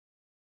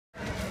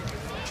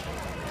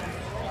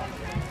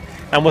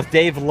I'm with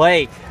Dave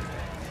Lake,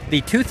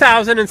 the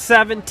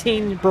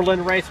 2017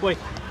 Berlin Raceway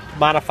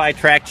Modified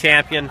Track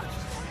Champion.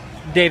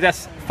 Dave,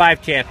 that's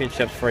 5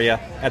 championships for you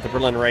at the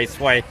Berlin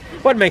Raceway.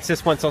 What makes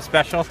this one so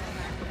special?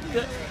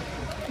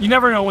 You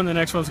never know when the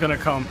next one's going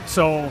to come,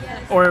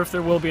 or if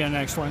there will be a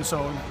next one.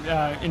 So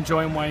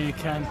enjoy them while you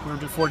can. We're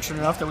fortunate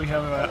enough that we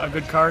have a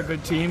good car, a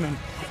good team, and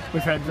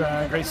we've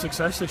had great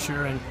success this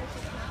year. And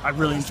I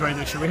really enjoyed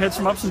this year. We had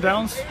some ups and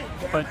downs,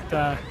 but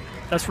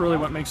that's really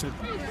what makes it.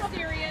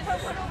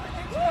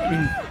 I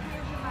mean,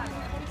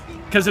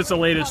 because it's the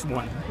latest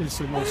one. It's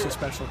the most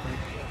special thing.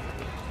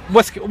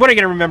 What are you going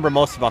to remember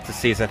most about the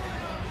season?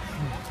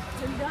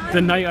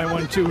 The night I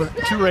won two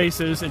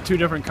races in 2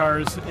 different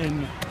cars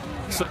in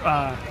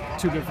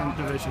 2 different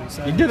divisions.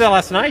 You did that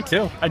last night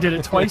too. I did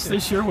it twice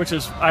this year, which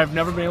is I've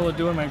never been able to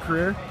do in my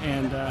career,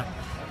 and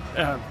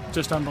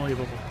just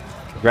unbelievable.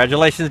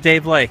 Congratulations,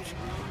 Dave Lake.